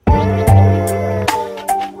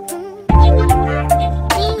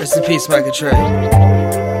Rest in peace, Michael TREY.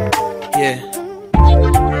 Yeah.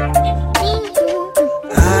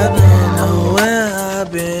 I don't know where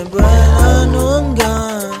I've been, but I know I'm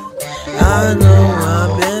gone. I know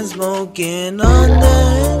I've been smoking on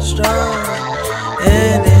that strong,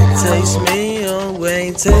 and it takes me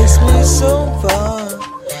away, takes me so far.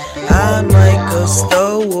 I might go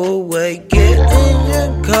stowaway, get in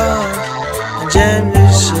your car, and jam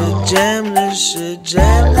this shit, jam this shit,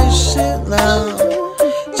 jam this shit loud.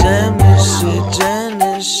 Jam this shit, jam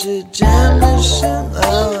this shit, jam this shit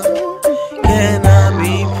loud. Can I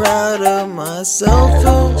be proud of myself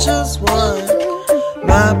for just one?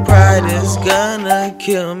 My pride is gonna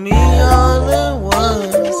kill me all at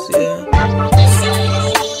once, yeah.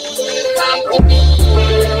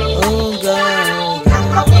 Oh God, oh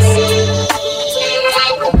God,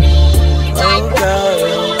 oh God,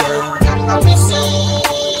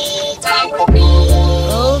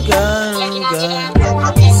 oh God, oh God.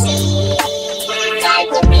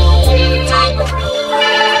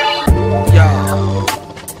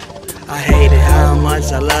 I hated how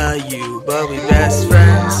much I love you, but we best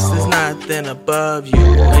friends. There's nothing above you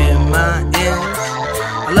in my ends.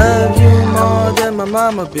 I love you more than my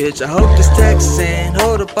mama, bitch. I hope this text saying,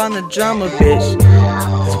 hold up on the drama, bitch.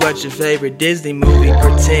 It's what your favorite Disney movie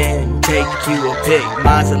pretend. Take you a pic,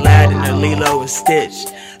 mine's Aladdin or Lilo and Stitch.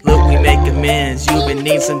 Look, we make amends, you been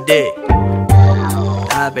need some dick.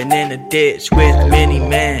 I've been in a ditch with many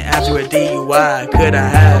men after a DUI. Could I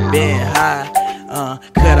have been high?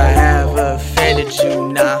 Could I have offended you?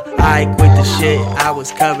 Nah, I quit the shit. I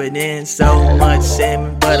was covered in so much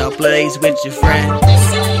sin, but I'll blaze with your friend.